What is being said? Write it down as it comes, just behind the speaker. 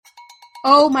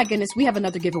Oh my goodness, we have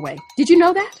another giveaway. Did you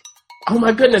know that? Oh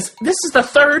my goodness, this is the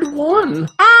third one.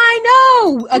 I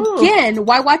know! Again,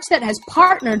 Why Watch That has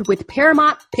partnered with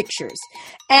Paramount Pictures.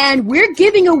 And we're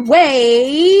giving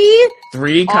away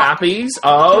 3 copies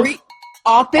of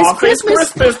Office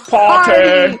Christmas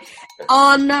Party.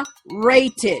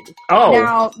 Unrated. Oh.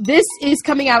 Now, this is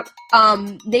coming out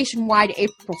nationwide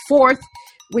April 4th,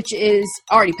 which is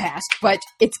already passed, but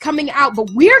it's coming out.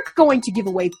 But we're going to give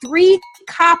away 3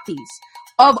 copies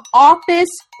of Office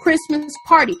Christmas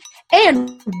Party.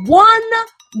 And one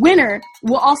winner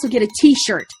will also get a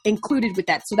t-shirt included with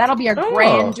that. So that'll be our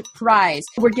grand prize.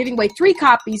 We're giving away 3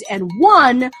 copies, and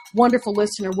one wonderful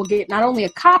listener will get not only a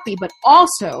copy, but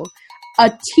also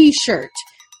a t-shirt.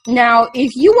 Now,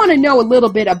 if you want to know a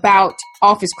little bit about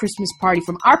Office Christmas Party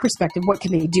from our perspective, what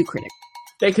can they do, Critic?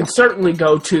 They can certainly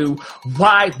go to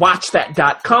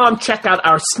whywatchthat.com, check out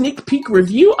our sneak peek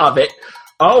review of it.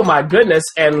 Oh my goodness,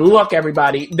 and look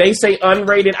everybody, they say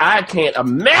unrated. I can't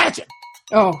imagine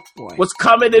what's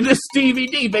coming in this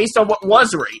DVD based on what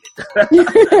was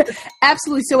rated.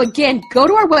 Absolutely. So again, go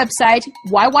to our website,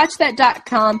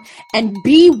 whywatchthat.com, and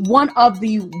be one of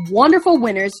the wonderful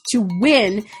winners to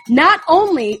win not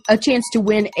only a chance to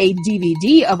win a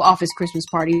DVD of Office Christmas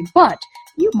Party, but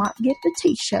you might get the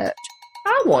t-shirt.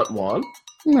 I want one.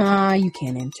 Nah, you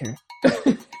can't enter.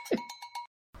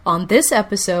 On this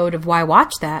episode of Why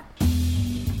Watch That.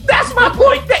 That's my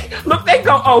point. They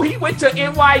go, he went to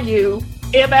NYU,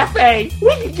 MFA.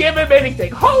 We can give him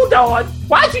anything. Hold on.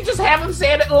 Why'd you just have him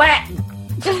say it in Latin?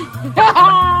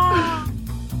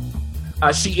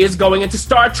 She is going into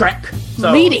Star Trek.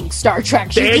 So leading Star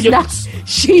Trek.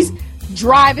 She's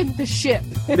driving the ship.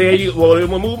 We're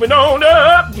moving on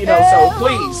up. So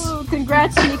please.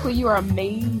 Congrats, Nicola. You are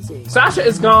amazing. Sasha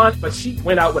is gone, but she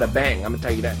went out with a bang. I'm going to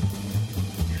tell you that.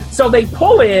 So they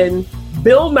pull in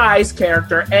Bill Nye's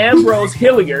character, Ambrose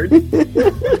Hilliard. The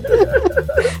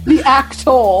actor.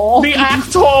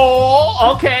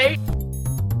 Okay.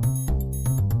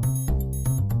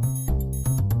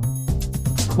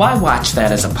 Why Watch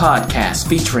That is a podcast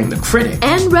featuring the critic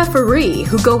and referee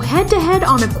who go head-to-head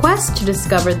on a quest to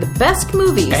discover the best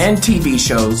movies and TV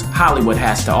shows Hollywood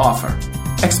has to offer.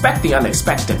 Expect the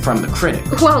unexpected from the critic.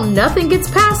 Well, nothing gets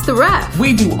past the ref.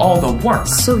 We do all the work,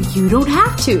 so you don't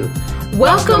have to.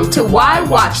 Welcome to Why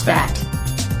Watch That.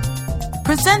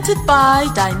 Presented by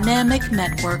Dynamic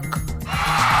Network.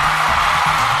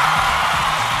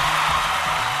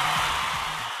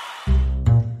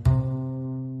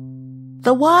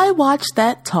 The Why Watch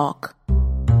That Talk.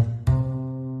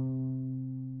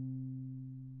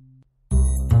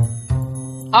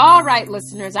 All right,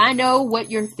 listeners, I know what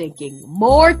you're thinking.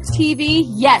 More TV?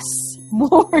 Yes,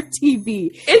 more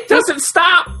TV. It doesn't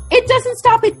stop. It doesn't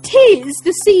stop. It is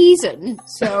the season.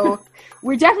 So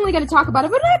we're definitely going to talk about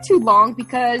it, but not too long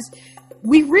because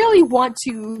we really want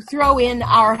to throw in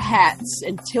our hats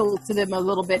and tilt to them a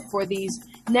little bit for these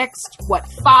next,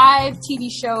 5 TV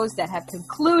shows that have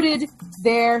concluded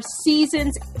their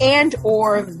seasons and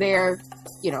or their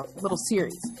little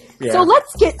series. Yeah. So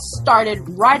let's get started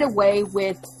right away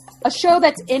with a show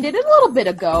that's ended a little bit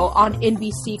ago on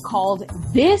NBC called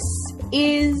This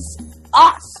Is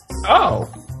Us. Oh.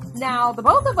 Now, the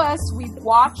both of us, we've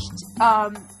watched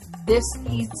this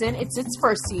season. It's its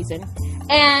first season.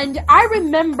 And I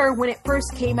remember when it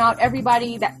first came out,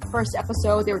 that first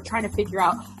episode, they were trying to figure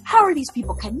out, how are these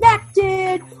people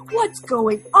connected? What's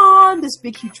going on? This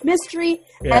big, huge mystery.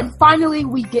 Yeah. And finally,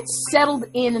 we get settled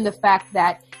in the fact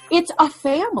that it's a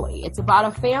family. It's about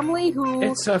a family who...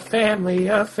 It's a family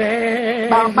affair.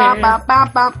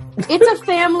 It's a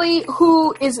family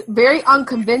who is very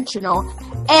unconventional.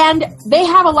 And they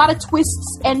have a lot of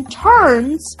twists and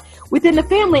turns within the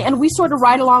family, and we sort of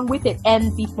ride along with it.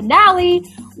 And the finale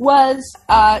was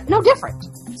no different.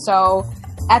 So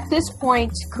at this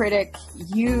point, critic,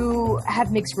 you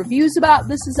have mixed reviews about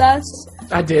This Is Us.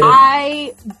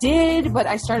 I did, but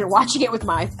I started watching it with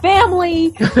my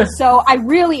family. So I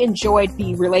really enjoyed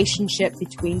the relationship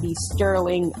between the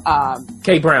Sterling...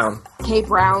 Kay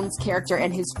Brown's character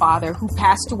and his father, who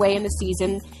passed away in the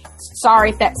season. Sorry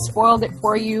if that spoiled it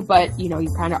for you, but, you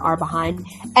kind of are behind.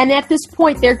 And at this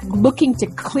point, they're looking to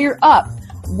clear up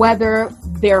whether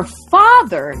their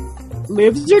father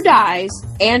lives or dies,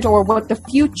 and or what the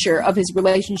future of his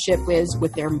relationship is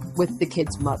with the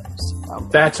kids' mothers.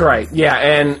 That's right. Yeah,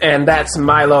 and that's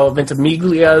Milo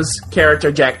Ventimiglia's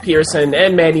character, Jack Pearson,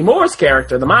 and Mandy Moore's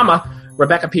character, the mama,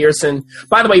 Rebecca Pearson.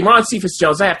 By the way, Ron Cephas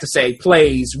Jones, I have to say,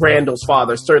 plays Randall's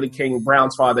father, Sterling King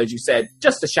Brown's father, as you said.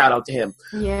 Just a shout out to him.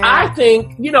 Yeah. I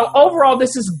think, overall,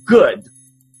 this is good.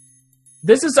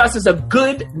 This Is Us is a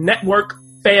good network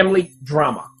family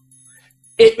drama.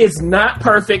 It is not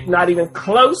perfect, not even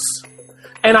close.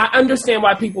 And I understand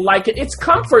why people like it. It's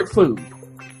comfort food.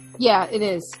 Yeah, it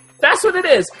is. That's what it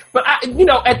is. But, at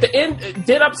the end, it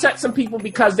did upset some people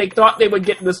because they thought they would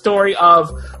get the story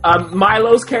of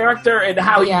Milo's character and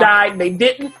how he died, and they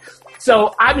didn't.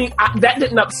 So, that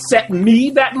didn't upset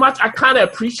me that much. I kind of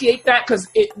appreciate that because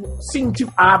it seemed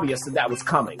too obvious that was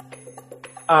coming.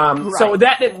 Right. So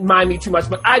that didn't mind me too much.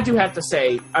 But I do have to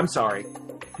say, I'm sorry.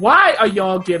 Why are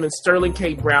y'all giving Sterling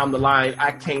K. Brown the line,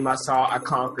 I came, I saw, I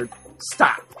conquered?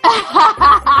 Stop.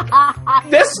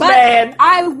 This man.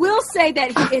 I will say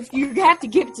that if you have to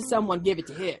give it to someone, give it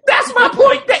to him. That's my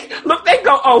point. They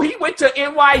go, oh, he went to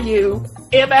NYU,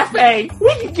 MFA.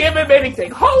 We can give him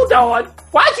anything. Hold on.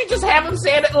 Why'd you just have him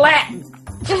saying it Latin?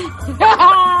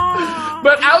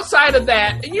 But outside of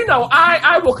that,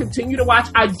 I will continue to watch.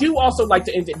 I do also like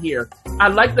to end it here. I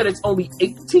like that it's only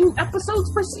 18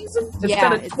 episodes per season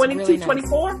instead of 22, really nice.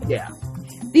 24. Yeah.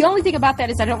 The only thing about that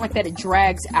is I don't like that it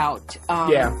drags out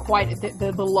quite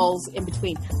the lulls in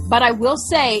between. But I will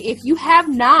say, if you have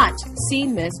not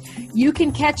seen this, you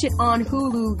can catch it on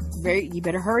Hulu. You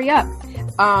better hurry up.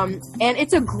 And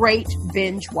it's a great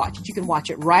binge watch. You can watch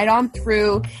it right on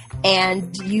through,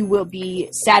 and you will be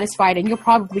satisfied, and you'll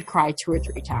probably cry 2 or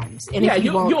 3 times. And if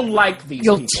you'll like these.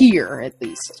 You'll people. tear at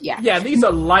least. Yeah. Yeah, these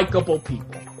are likable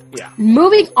people. Yeah.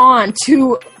 Moving on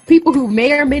to people who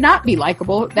may or may not be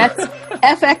likable. That's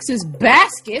FX's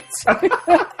Baskets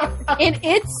in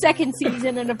its second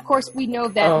season. And, of course, we know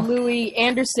that Louis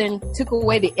Anderson took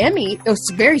away the Emmy. It was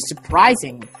very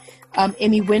surprising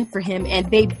Emmy win for him.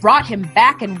 And they brought him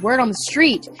back. And word on the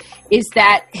street is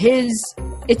that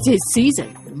it's his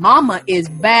season. Mama is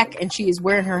back, and she is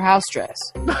wearing her house dress.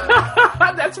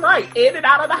 That's right. In and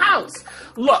out of the house.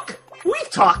 Look.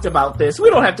 We've talked about this. We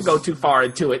don't have to go too far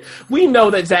into it. We know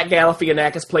that Zach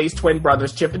Galifianakis plays twin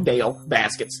brothers Chip and Dale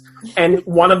Baskets. And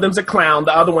one of them's a clown.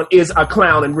 The other one is a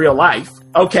clown in real life.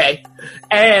 Okay.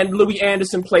 And Louis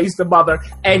Anderson plays the mother.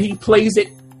 And he plays it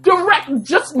direct.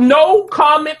 Just no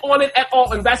comment on it at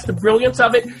all. And that's the brilliance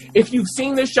of it. If you've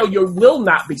seen this show, you will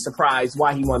not be surprised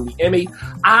why he won the Emmy.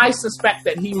 I suspect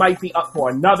that he might be up for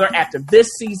another after this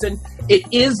season. It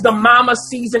is the Mama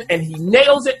season, and he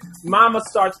nails it. Mama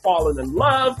starts falling in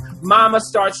love. Mama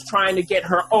starts trying to get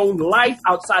her own life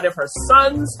outside of her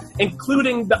sons,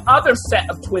 including the other set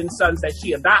of twin sons that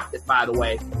she adopted, by the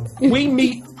way. We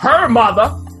meet her mother,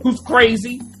 who's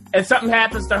crazy, and something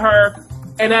happens to her.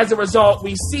 And as a result,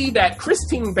 we see that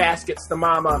Christine Baskets, the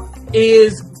mama,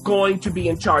 is going to be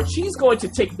in charge. She's going to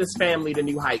take this family to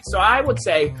new heights. So I would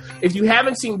say, if you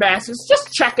haven't seen Baskets,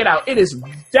 just check it out. It is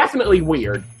definitely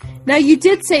weird. Now, you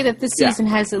did say that this season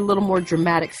has a little more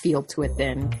dramatic feel to it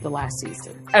than the last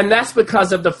season. And that's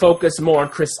because of the focus more on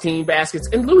Christine Baskets.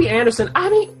 And Louis Anderson,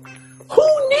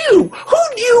 who knew?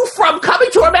 Who knew from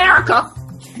Coming to America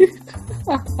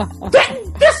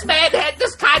that this man had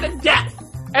this kind of depth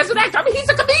as an actor? He's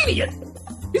a comedian.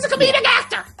 He's a comedic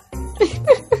actor.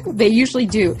 They usually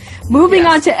do. Moving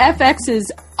on to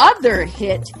FX's other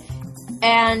hit,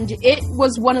 and it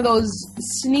was one of those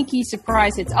sneaky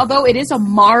surprise hits, although it is a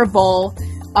Marvel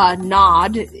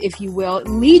nod, if you will.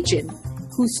 Legion,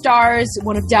 who stars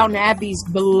one of Downton Abbey's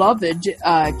beloved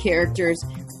characters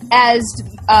as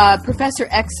Professor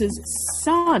X's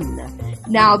son.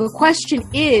 Now, the question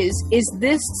is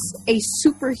this a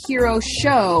superhero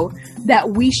show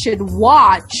that we should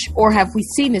watch, or have we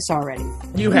seen this already?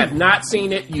 You have not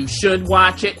seen it. You should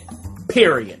watch it,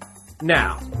 period.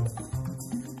 Now,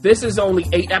 this is only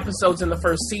 8 episodes in the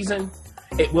first season.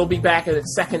 It will be back in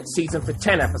its second season for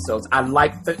 10 episodes. I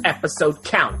like the episode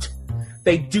count.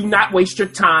 They do not waste your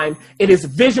time. It is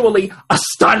visually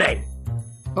stunning.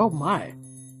 Oh, my.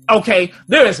 Okay,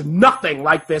 there is nothing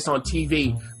like this on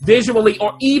TV, visually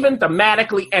or even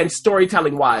thematically and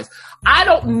storytelling-wise. I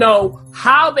don't know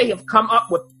how they have come up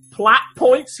with plot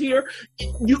points here.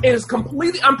 It is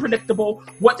completely unpredictable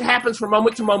what happens from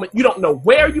moment to moment. You don't know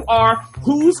where you are,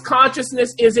 whose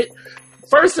consciousness is it.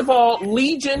 First of all,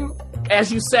 Legion,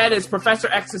 as you said, is Professor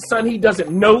X's son. He doesn't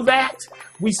know that.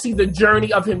 We see the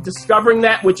journey of him discovering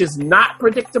that, which is not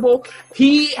predictable.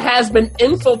 He has been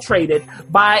infiltrated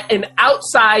by an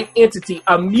outside entity,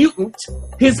 a mutant.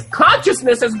 His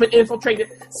consciousness has been infiltrated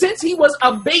since he was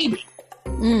a baby.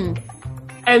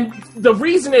 And the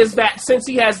reason is that since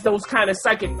he has those kind of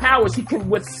psychic powers, he can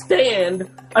withstand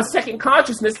a second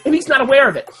consciousness, and he's not aware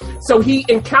of it. So he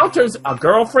encounters a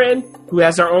girlfriend who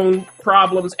has her own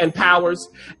problems and powers,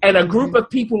 and a group of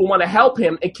people who want to help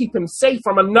him and keep him safe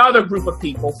from another group of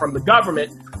people from the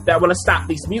government that want to stop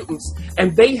these mutants.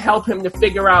 And they help him to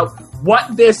figure out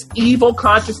what this evil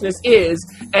consciousness is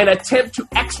and attempt to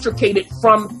extricate it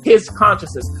from his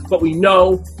consciousness. But we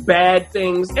know bad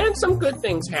things and some good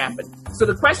things happen. So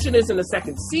the question is, in the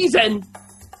second season,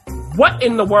 what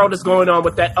in the world is going on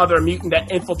with that other mutant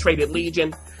that infiltrated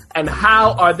Legion? And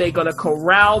how are they going to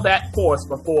corral that force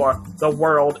before the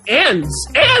world ends?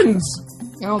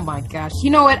 Oh my gosh. You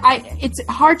know what? It's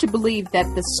hard to believe that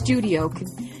the studio could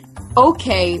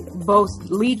both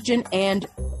Legion and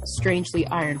strangely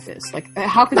Iron Fist. Like,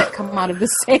 how could that come out of the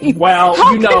same? Well,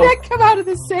 how could that come out of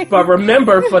the same? But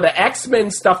remember, for the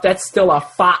X-Men stuff, that's still a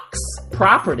Fox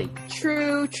property.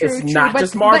 True. It's not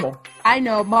just Marvel. But I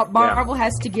know Marvel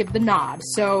has to give the nod,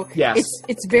 so yes.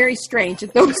 It's very strange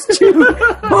that those two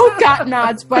both got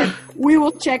nods. But we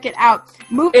will check it out.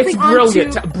 It's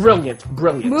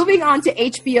brilliant. Moving on to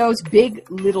HBO's Big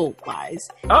Little Lies,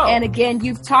 and again,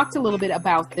 you've talked a little bit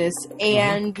about this,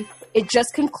 and it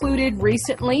just concluded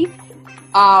recently.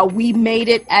 We made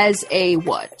it as a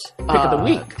what? Pick of the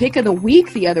week. Pick of the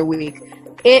week the other week.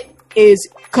 It is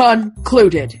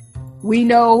concluded. We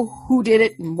know who did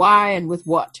it and why and with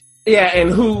what. Yeah, and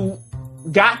who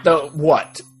got the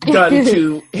what done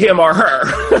to him or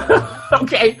her.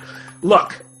 Okay,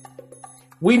 look.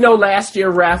 We know last year,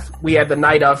 Ref, we had The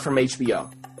Night Of from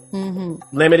HBO.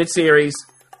 Mm-hmm. Limited series.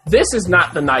 This is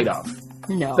not The Night Of.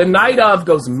 No. The Night Of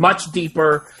goes much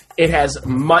deeper. It has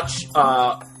much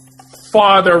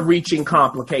farther-reaching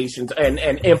complications and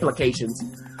implications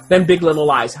than Big Little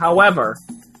Lies. However,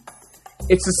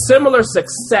 it's a similar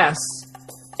success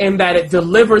in that it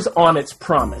delivers on its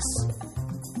promise.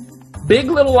 Big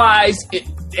Little Lies,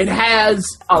 it has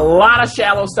a lot of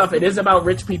shallow stuff. It is about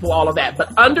rich people, all of that.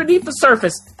 But underneath the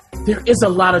surface, there is a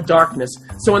lot of darkness.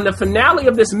 So in the finale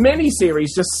of this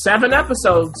miniseries, just 7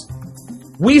 episodes,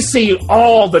 we see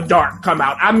all the dark come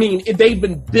out. I mean, they've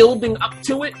been building up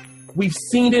to it. We've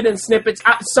seen it in snippets.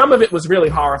 Some of it was really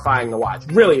horrifying to watch.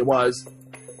 Really, it was.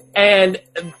 And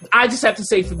I just have to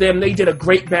say for them, they did a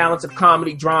great balance of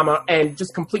comedy, drama, and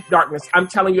just complete darkness. I'm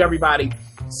telling you, everybody,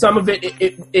 some of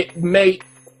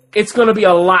it's going to be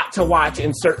a lot to watch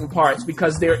in certain parts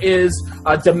because there is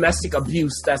domestic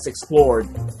abuse that's explored.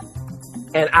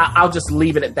 And I'll just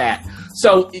leave it at that.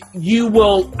 So you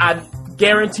will, I'm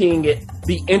guaranteeing it,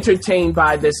 be entertained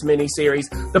by this miniseries.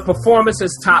 The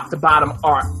performances top to bottom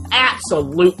are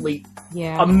absolutely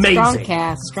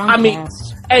amazing. Strong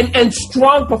cast. And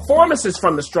strong performances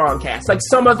from the strong cast. Like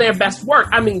some of their best work.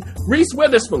 I mean, Reese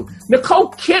Witherspoon.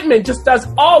 Nicole Kidman just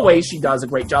she does a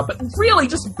great job, but really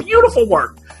just beautiful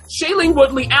work. Shailene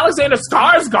Woodley, Alexander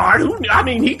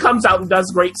Skarsgård, he comes out and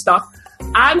does great stuff.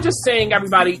 I'm just saying,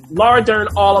 everybody, Laura Dern,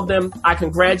 all of them, I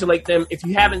congratulate them. If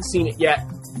you haven't seen it yet,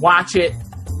 watch it.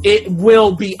 It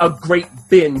will be a great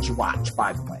binge watch,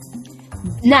 by the way.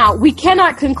 Now, we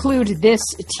cannot conclude this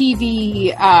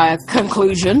TV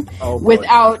conclusion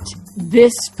without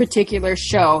this particular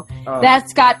show.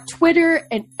 That's got Twitter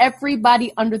and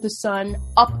everybody under the sun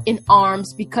up in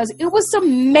arms because it was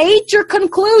some major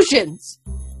conclusions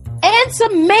and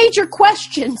some major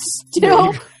questions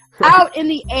still out in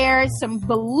the air. Some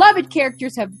beloved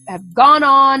characters have gone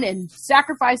on and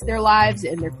sacrificed their lives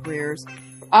and their careers.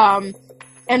 And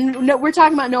we're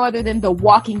talking about no other than The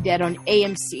Walking Dead on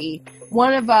AMC.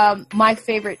 One of my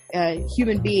favorite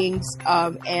human beings,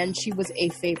 and she was a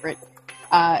favorite,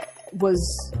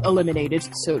 was eliminated,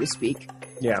 so to speak.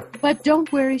 Yeah. But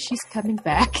don't worry, she's coming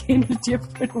back in a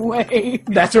different way.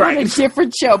 That's right. On a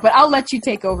different show, but I'll let you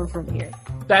take over from here.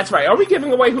 That's right. Are we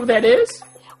giving away who that is?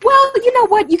 Well, you know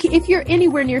what? If you're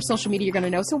anywhere near social media, you're going to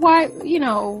know. So why,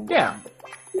 Yeah.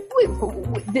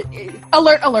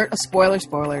 Alert, a spoiler,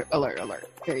 alert.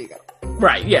 There you go.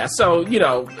 Right, yeah. So,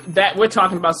 that we're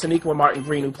talking about Sonequa Martin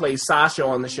Green, who plays Sasha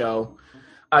on the show.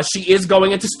 She is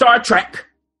going into Star Trek.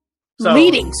 So,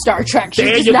 leading Star Trek.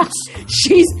 She's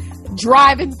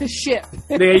driving the ship.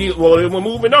 We're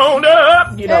moving on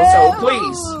up, so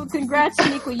please. Congrats,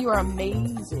 Sonequa. You are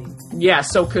amazing. Yeah,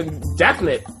 so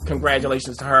definite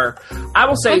congratulations to her. I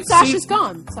will say... But Sasha's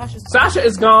gone. Sasha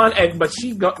is gone, but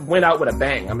she went out with a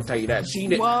bang. I'm going to tell you that.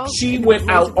 She went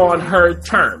out on her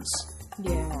terms.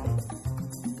 Yeah.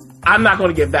 I'm not going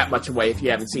to give that much away if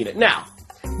you haven't seen it. Now,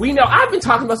 we know, I've been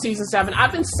talking about season 7.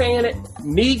 I've been saying it.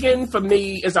 Negan, for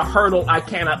me, is a hurdle I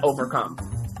cannot overcome.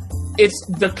 It's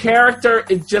the character,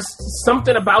 it's just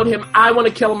something about him. I want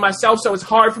to kill him myself, so it's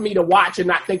hard for me to watch and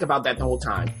not think about that the whole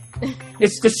time.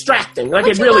 It's distracting. Like,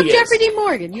 it really is. Jeffrey D.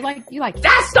 Morgan. You like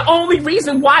That's the only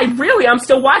reason why, really, I'm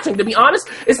still watching. To be honest,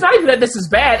 it's not even that this is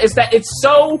bad. It's that it's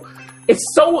so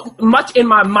much in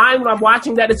my mind when I'm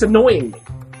watching that it's annoying me.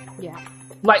 Yeah.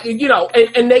 Like,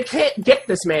 and they can't get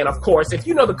this man, of course. If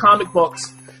you know the comic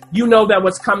books, you know that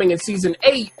what's coming in season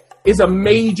 8 is a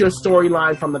major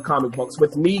storyline from the comic books.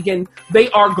 With Negan, they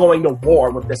are going to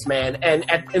war with this man. And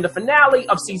in the finale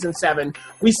of season 7,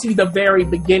 we see the very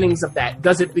beginnings of that.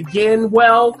 Does it begin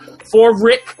well for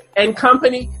Rick and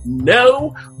company?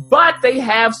 No, but they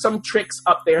have some tricks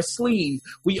up their sleeve.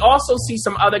 We also see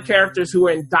some other characters who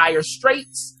are in dire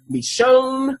straits,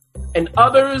 Michonne and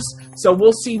others. So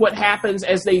we'll see what happens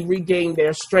as they regain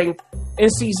their strength in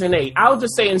season 8. I'll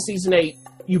just say in season 8,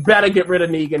 you better get rid of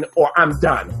Negan or I'm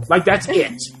done. Like, that's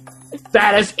it.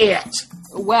 That is it.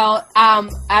 Well,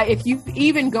 if you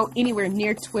even go anywhere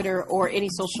near Twitter or any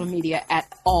social media at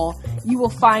all, you will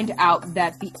find out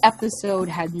that the episode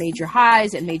had major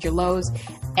highs and major lows,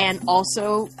 and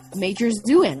also major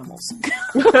zoo animals.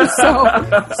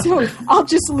 so I'll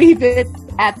just leave it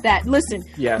at that. Listen,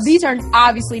 yes. These are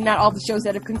obviously not all the shows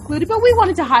that have concluded, but we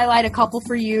wanted to highlight a couple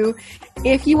for you.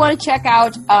 If you want to check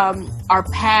out our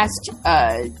past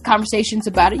conversations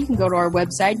about it, you can go to our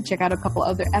website and check out a couple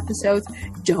other episodes.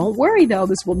 Don't worry, though,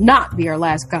 this will not be our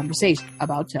last conversation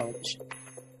about television.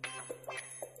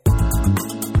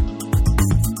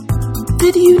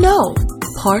 Did you know?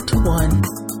 Part 1.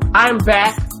 I'm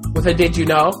back with a Did You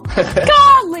Know?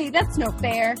 Golly, that's no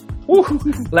fair. Woo,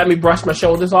 let me brush my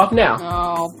shoulders off now.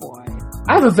 Oh, boy.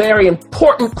 I have a very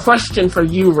important question for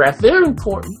you, Ref. Very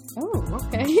important. Oh,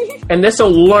 okay. And this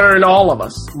will learn all of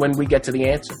us when we get to the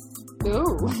answer.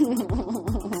 Ooh.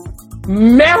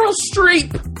 Meryl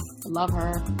Streep Love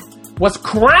her. was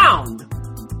crowned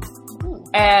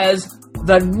as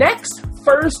the next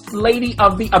First Lady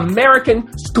of the American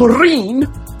screen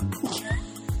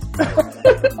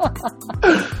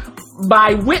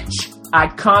by which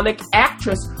iconic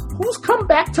actress who's come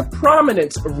back to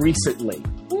prominence recently?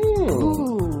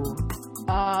 Ooh.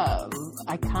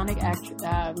 Iconic actress.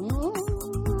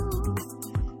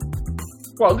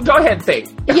 Well, go ahead and think.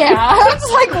 Yeah, I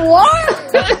was like,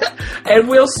 what? And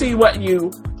we'll see what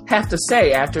you have to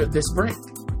say after this break.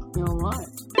 You know what?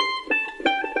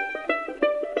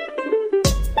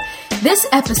 This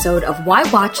episode of Why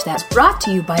Watch That is brought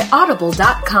to you by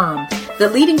Audible.com,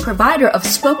 the leading provider of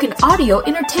spoken audio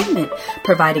entertainment,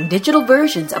 providing digital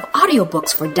versions of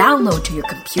audiobooks for download to your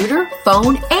computer,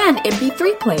 phone, and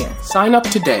MP3 player. Sign up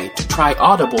today to try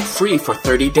Audible free for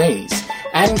 30 days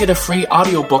and get a free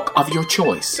audiobook of your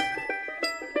choice.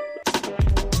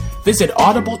 Visit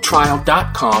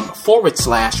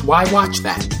audibletrial.com/Why Watch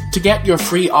That to get your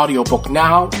free audiobook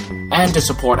now and to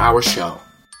support our show.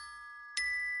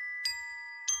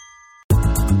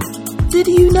 Did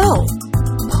you know?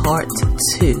 Part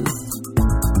 2.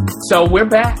 So we're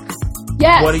back.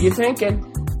 Yes. What are you thinking?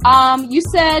 You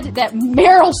said that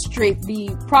Meryl Streep, the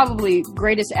probably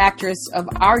greatest actress of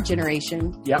our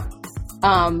generation, Yep.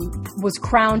 was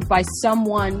crowned by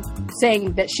someone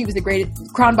saying that she was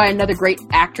crowned by another great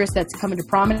actress that's come into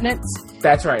prominence.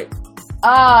 That's right.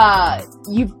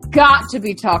 You've got to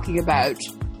be talking about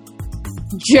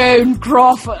Joan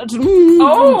Crawford.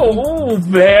 Oh,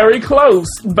 very close.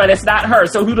 But it's not her,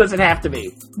 so who does it have to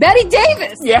be? Betty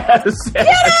Davis! Yes. Get out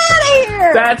of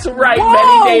here! That's right, Whoa,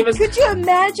 Betty Davis. Could you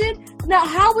imagine? Now,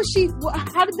 how did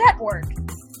that work?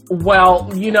 Well,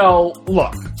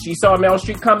 look, she saw Meryl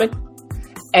Streep coming.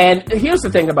 And here's the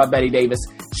thing about Betty Davis.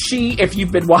 She, if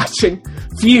you've been watching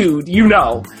Feud, you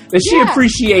know that she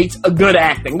appreciates a good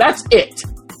acting. That's it.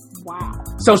 Wow.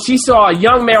 So she saw a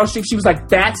young Meryl Streep. She was like,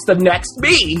 that's the next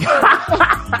me.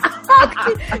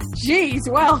 Jeez,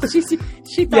 well,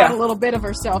 she thought a little bit of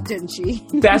herself, didn't she?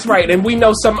 That's right. And we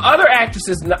know some other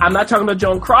actresses, I'm not talking about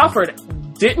Joan Crawford,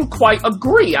 didn't quite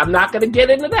agree. I'm not going to get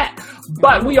into that.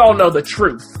 But we all know the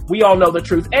truth. We all know the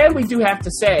truth. And we do have to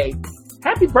say,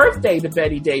 happy birthday to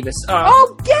Betty Davis.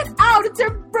 Oh, get out. It's her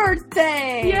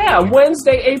birthday. Yeah,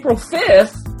 Wednesday, April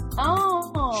 5th. Oh.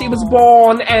 She was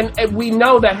born, and we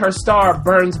know that her star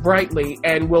burns brightly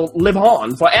and will live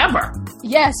on forever.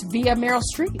 Yes, via Meryl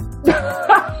Streep.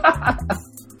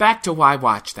 Back to Why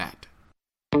Watch That.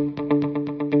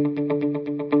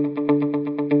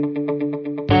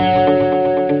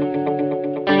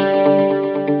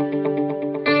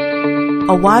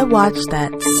 A Why Watch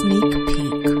That sneak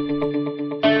peek.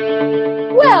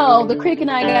 Well, the critic and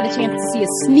I got a chance to see a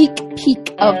sneak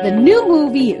peek of the new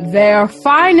movie, Their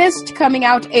Finest, coming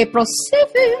out April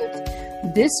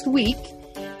 7th this week.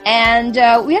 And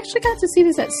we actually got to see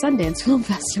this at Sundance Film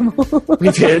Festival. We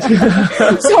did.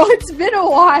 So it's been a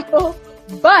while.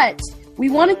 But we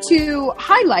wanted to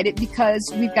highlight it because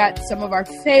we've got some of our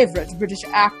favorite British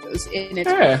actors in it.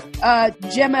 Yeah.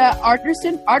 Gemma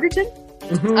Arterton,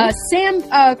 Sam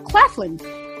Claflin,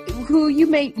 who you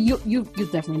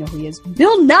definitely know who he is.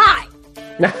 Bill Nye.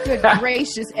 Good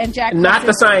gracious. And Jack Not Wilson.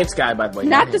 the science guy, by the way.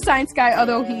 Not the science guy,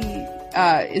 although he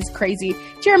is crazy.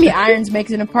 Jeremy Irons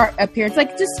makes an appearance.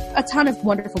 Like, just a ton of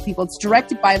wonderful people. It's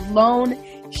directed by Lone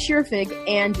Sheerfig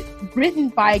and written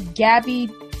by Gabby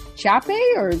Chappe,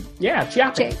 or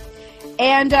Chappe.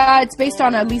 And it's based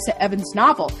on a Lisa Evans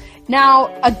novel.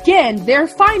 Now, again, Their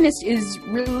Finest is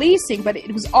releasing, but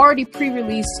it was already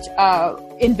pre-released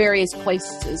in various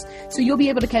places. So you'll be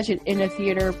able to catch it in a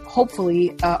theater,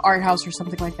 hopefully art house or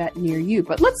something like that near you.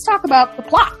 But let's talk about the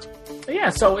plot. Yeah,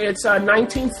 so it's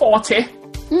 1940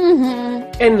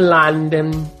 in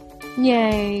London.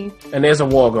 Yay. And there's a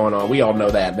war going on. We all know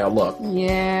that. Now, look.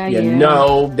 Yeah, You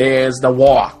know there's the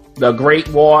war. The Great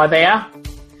War there.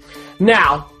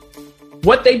 Now,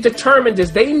 what they've determined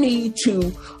is they need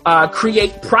to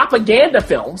create propaganda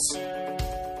films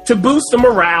to boost the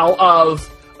morale of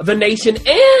the nation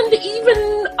and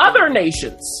even other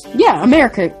nations. Yeah,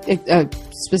 America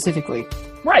specifically.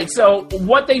 Right. So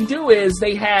what they do is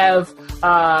they have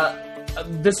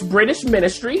this British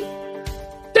ministry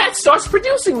that starts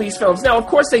producing these films. Now, of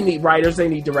course, they need writers, they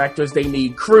need directors, they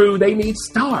need crew, they need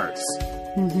stars.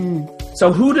 Mm-hmm.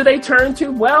 So who do they turn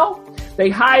to? Well, they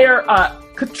hire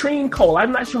Katrine Cole.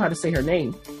 I'm not sure how to say her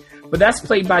name, but that's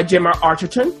played by Gemma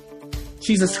Arterton.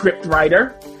 She's a script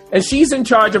writer, and she's in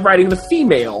charge of writing the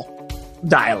female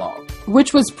dialogue.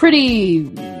 Which was pretty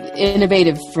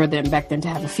innovative for them back then to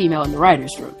have a female in the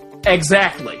writer's room.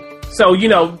 Exactly. So,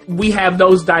 we have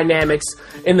those dynamics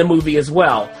in the movie as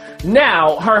well.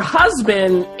 Now, her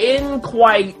husband isn't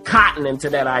quite cottoning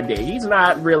to that idea. He's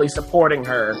not really supporting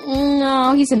her.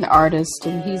 No, he's an artist,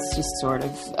 and he's just sort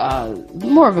of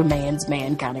more of a man's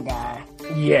man kind of guy.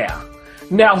 Yeah.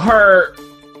 Now, her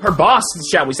boss,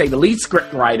 shall we say, the lead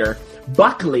script writer,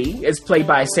 Buckley, is played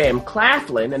by Sam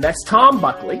Claflin, and that's Tom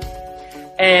Buckley.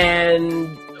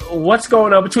 And what's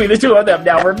going on between the two of them?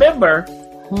 Now, remember,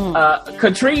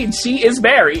 Katrine, she is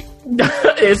married.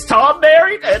 Is Tom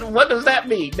married? And what does that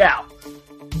mean? Now,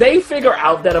 they figure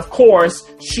out that, of course,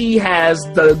 she has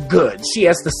the goods. She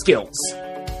has the skills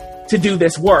to do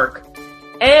this work.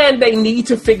 And they need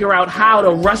to figure out how to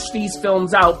rush these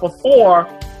films out before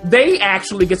they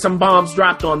actually get some bombs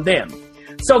dropped on them.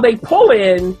 So they pull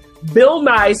in Bill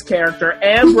Nye's character,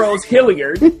 Ambrose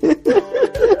Hilliard.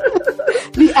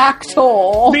 The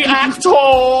actor,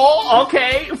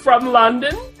 okay, from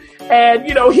London. And,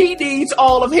 he needs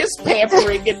all of his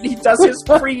pampering, and he does his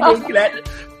preening that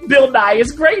Bill Nye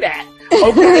is great at.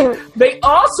 Okay? They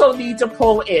also need to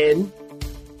pull in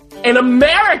an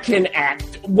American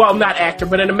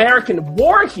an American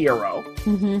war hero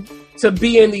to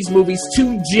be in these movies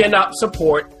to gin up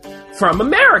support from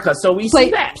America. So we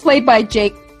see that. Played by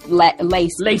Jake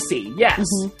Lacey. Lacey, yes.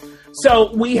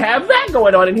 So we have that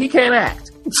going on, and he can't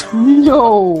act.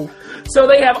 No. So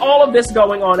they have all of this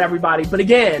going on, everybody. But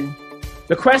again,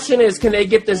 the question is, can they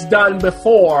get this done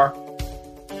before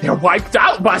they're wiped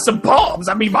out by some bombs?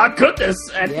 I mean, my goodness,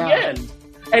 at the end.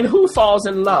 And who falls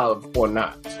in love or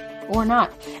not? Or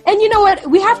not. And you know what?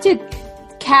 We have to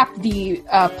cap the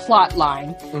plot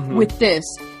line with this.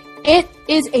 It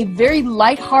is a very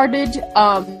lighthearted,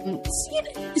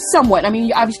 somewhat. I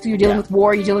mean, obviously you're dealing with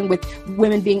war, you're dealing with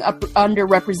women being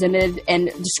underrepresented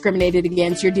and discriminated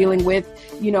against, you're dealing with,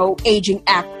 aging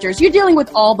actors, you're dealing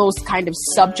with all those kind of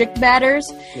subject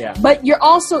matters. Yeah. But you're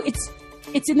also, it's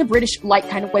in the British light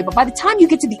kind of way, but by the time you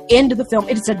get to the end of the film,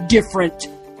 it's a different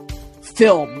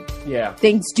film. Yeah.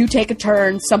 Things do take a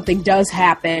turn, something does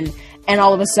happen, and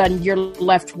all of a sudden you're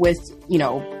left with,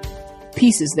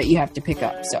 pieces that you have to pick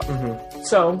up.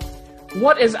 So,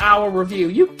 what is our review?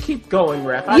 You keep going,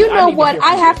 Ref. I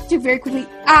have to very quickly.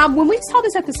 When we saw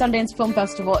this at the Sundance Film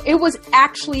Festival, it was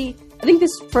actually, I think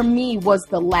this for me was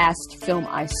the last film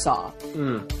I saw.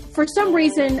 For some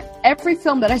reason, every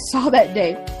film that I saw that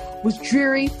day was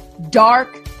dreary,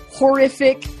 dark,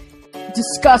 horrific,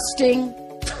 disgusting.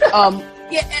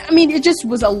 It just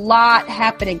was a lot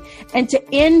happening. And to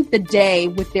end the day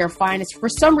with Their Finest, for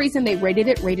some reason they rated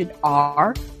it rated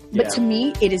R. But to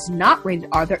me, it is not rated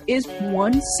R. There is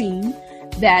one scene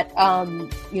that,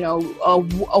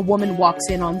 a woman walks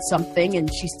in on something and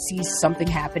she sees something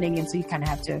happening. And so you kind of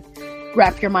have to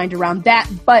wrap your mind around that.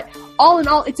 But all in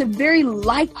all, it's a very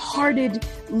light-hearted,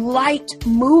 light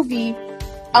movie.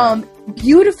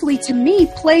 Beautifully, to me,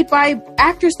 played by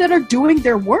actors that are doing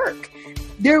their work.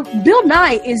 Bill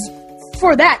Nye is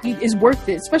worth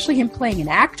it, especially him playing an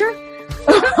actor,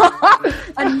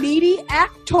 a needy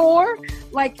actor,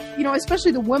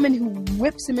 especially the woman who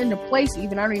whips him into place.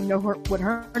 Even I don't even know what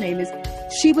her name is.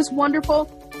 She was wonderful.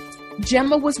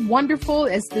 Gemma was wonderful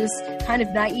as this kind of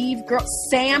naive girl.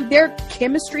 Sam, their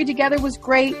chemistry together was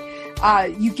great.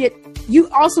 You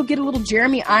also get a little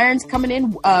Jeremy Irons coming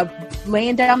in,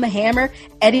 laying down the hammer.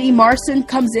 Eddie Marsan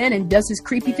comes in and does his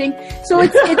creepy thing. So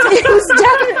it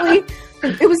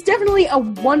was definitely a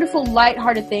wonderful,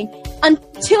 lighthearted thing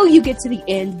until you get to the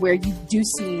end where you do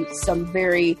see some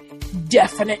very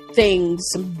definite things,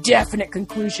 some definite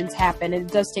conclusions happen, and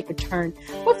it does take a turn.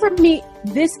 But for me,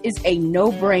 this is a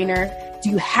no-brainer. Do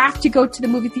you have to go to the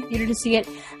movie theater to see it?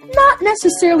 Not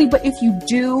necessarily, but if you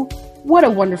do, what a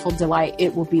wonderful delight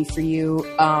it will be for you.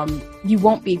 You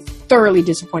won't be thoroughly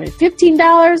disappointed.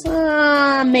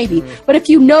 $15? Maybe. But if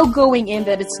you know going in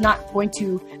that it's not going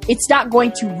to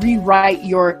rewrite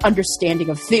your understanding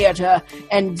of theater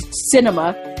and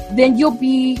cinema, then you'll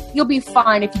be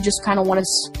fine if you just kind of want to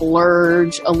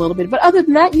splurge a little bit. But other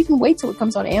than that, you can wait till it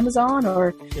comes on Amazon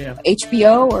or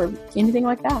HBO or anything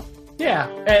like that. Yeah,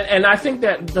 and I think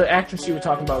that the actress you were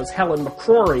talking about is Helen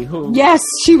McCrory, who... Yes,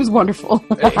 she was wonderful.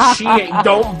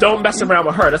 Don't mess around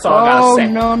with her. That's all I gotta say.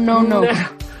 No.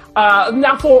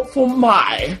 Now for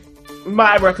my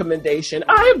recommendation,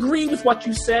 I agree with what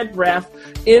you said, Ref,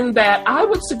 in that I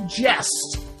would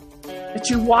suggest that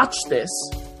you watch this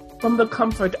from the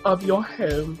comfort of your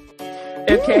home.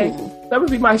 Okay? Ooh. That would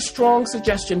be my strong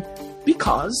suggestion,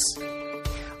 because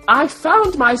I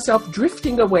found myself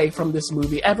drifting away from this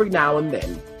movie every now and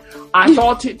then. I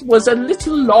thought it was a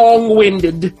little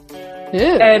long-winded,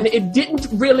 and it didn't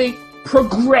really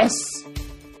progress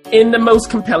in the most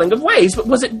compelling of ways. But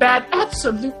was it bad?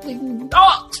 Absolutely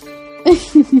not!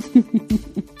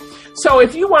 So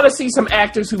if you want to see some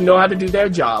actors who know how to do their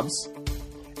jobs,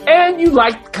 and you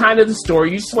like kind of the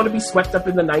story, you just want to be swept up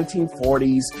in the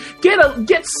 1940s,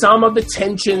 get some of the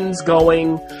tensions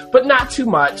going, but not too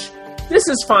much. This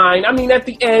is fine. I mean, at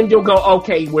the end, you'll go,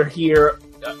 okay, we're here.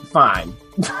 Fine.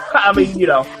 I mean, you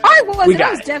know. I was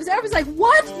devastated. I was like,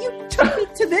 what? You took me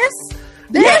to this?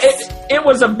 Yeah, it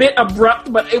was a bit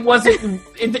abrupt, but it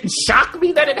didn't shock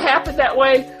me that it happened that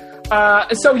way.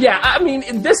 So, yeah, I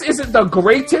mean, this isn't the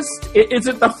greatest. It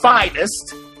isn't the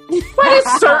finest. But it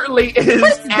certainly is. But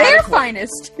it's their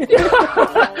finest.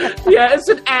 Yeah, it's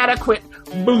an adequate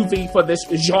movie for this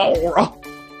genre.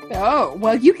 Oh,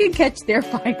 well, you can catch Their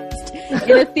Finest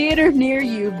in a theater near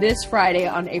you this Friday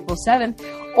on April 7th.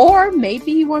 Or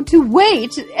maybe you want to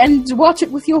wait and watch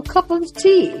it with your cup of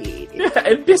tea.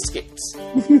 And biscuits.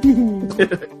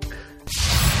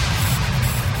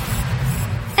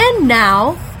 And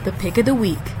now, the pick of the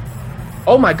week.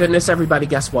 Oh my goodness, everybody,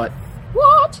 guess what?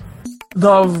 What?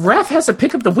 The Ref has a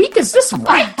pick of the week. Is this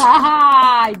right?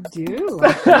 I do.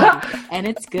 And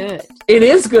it's good. It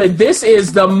is good. This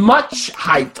is the much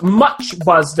hyped, much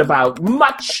buzzed about,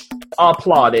 much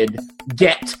applauded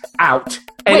Get Out.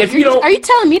 And wait, if you don't... Are you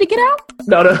telling me to get out?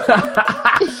 No.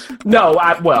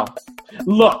 No,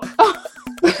 look.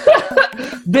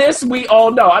 This we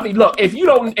all know. I mean, look, if you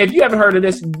haven't heard of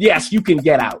this, yes, you can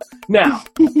get out. Now,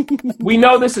 we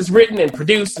know this is written and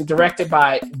produced and directed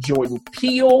by Jordan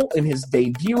Peele in his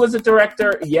debut as a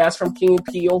director. Yes, from Key and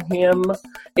Peele, him.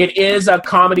 It is a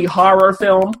comedy horror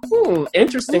film.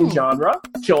 Interesting genre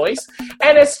choice.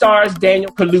 And it stars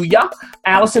Daniel Kaluuya,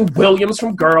 Allison Williams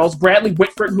from Girls, Bradley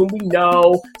Whitford, whom we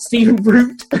know, Stephen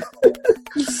Root,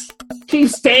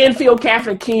 Keith Stanfield,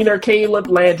 Catherine Keener, Caleb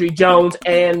Landry Jones,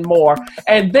 and more.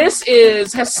 And this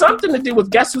has something to do with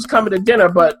Guess Who's Coming to Dinner,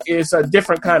 but it's a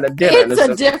different kind of dinner. It's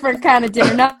a different kind of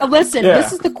dinner. Now, listen,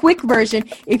 This is the quick version.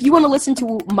 If you want to listen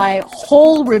to my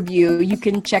whole review, you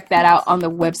can check that out on the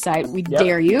website. We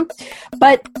dare you.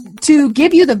 But to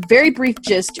give you the very brief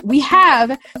gist, we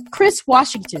have Chris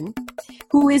Washington,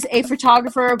 who is a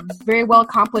photographer, very well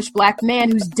accomplished black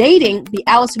man who's dating the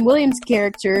Allison Williams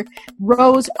character,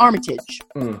 Rose Armitage.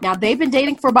 Now, they've been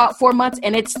dating for about 4 months,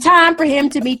 and it's time for him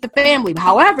to meet the family.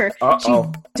 However, she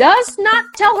does not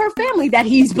tell her family that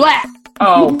he's black.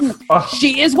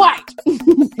 She is white.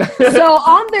 So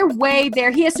on their way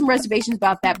there, he has some reservations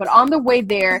about that, but on the way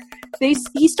there,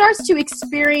 he starts to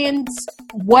experience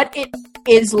what it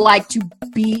is like to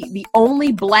be the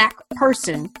only black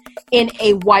person in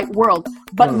a white world.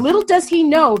 But little does he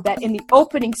know that in the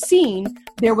opening scene,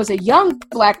 there was a young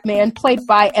black man played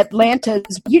by Atlanta's,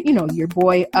 you know, your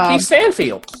boy... Keith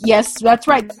Stanfield. Yes, that's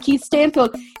right. Keith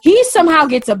Stanfield. He somehow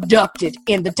gets abducted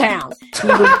in the town. He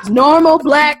was normal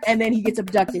black, and then he gets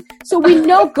abducted. So we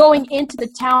know going into the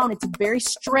town, it's a very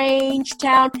strange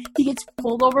town. He gets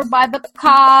pulled over by the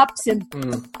cops, and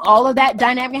all of that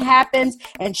dynamic happens,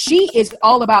 and she is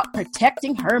all about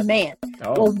protecting her man.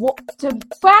 Well, to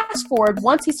fast forward,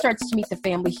 once he starts to meet the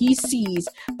family, he sees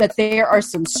that there are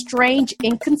some strange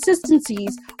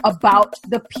inconsistencies about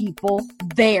the people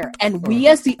there. And we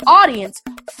as the audience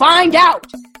find out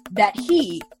that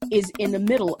he is in the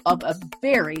middle of a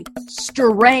very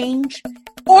strange,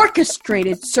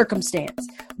 orchestrated circumstance.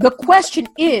 The question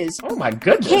is, oh my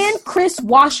goodness, can Chris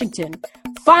Washington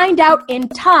find out in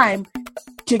time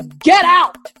to get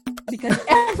out? Because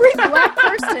every black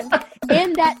person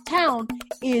in that town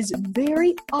is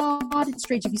very odd and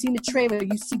strange. If you've seen the trailer,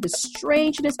 you see the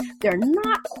strangeness. They're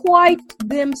not quite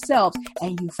themselves.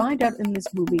 And you find out in this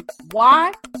movie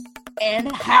why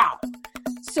and how.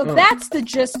 So that's the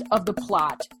gist of the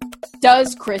plot.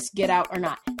 Does Chris get out or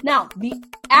not? Now, the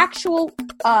actual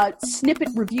snippet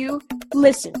review,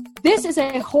 listen, this is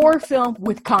a horror film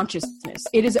with consciousness.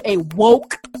 It is a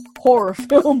woke horror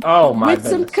film with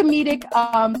some comedic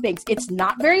things. It's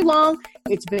not very long.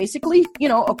 It's basically,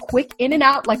 a quick in and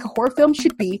out like a horror film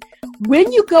should be.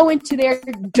 When you go into there,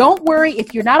 don't worry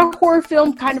if you're not a horror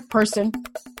film kind of person.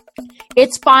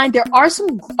 It's fine. There are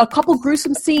a couple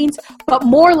gruesome scenes, but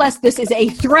more or less this is a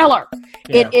thriller.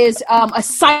 Yeah. It is a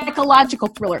psychological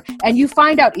thriller. And you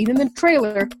find out, even in the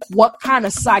trailer, what kind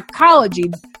of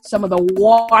psychology some of the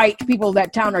white people of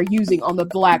that town are using on the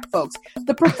black folks.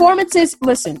 The performances,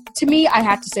 listen, to me, I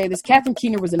have to say this, Catherine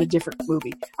Keener was in a different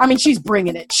movie. I mean, she's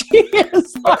bringing it. She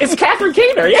is like, it's Catherine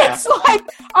Keener, yeah. It's like,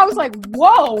 I was like,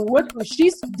 whoa,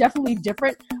 she's definitely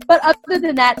different. But other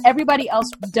than that, everybody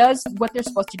else does what they're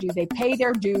supposed to do. They pay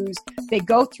their dues. They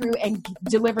go through and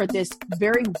deliver this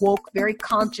very woke, very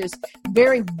conscious,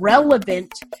 very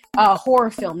relevant horror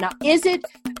film. Now, is it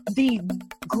the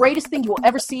greatest thing you will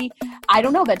ever see? I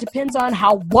don't know. That depends on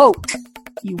how woke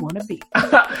you want to be.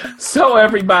 So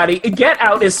everybody, Get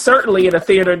Out is certainly in a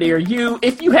theater near you.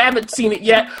 If you haven't seen it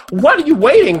yet, what are you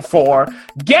waiting for?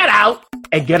 Get out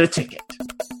and get a ticket.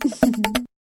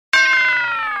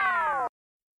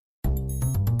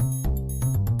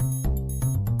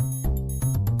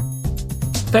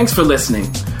 Thanks for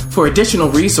listening. For additional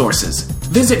resources,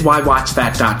 visit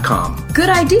whywatchthat.com. Good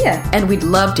idea, and we'd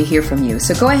love to hear from you.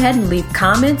 So go ahead and leave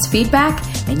comments, feedback,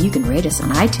 and you can rate us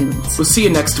on iTunes. We'll see you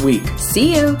next week.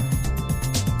 See you.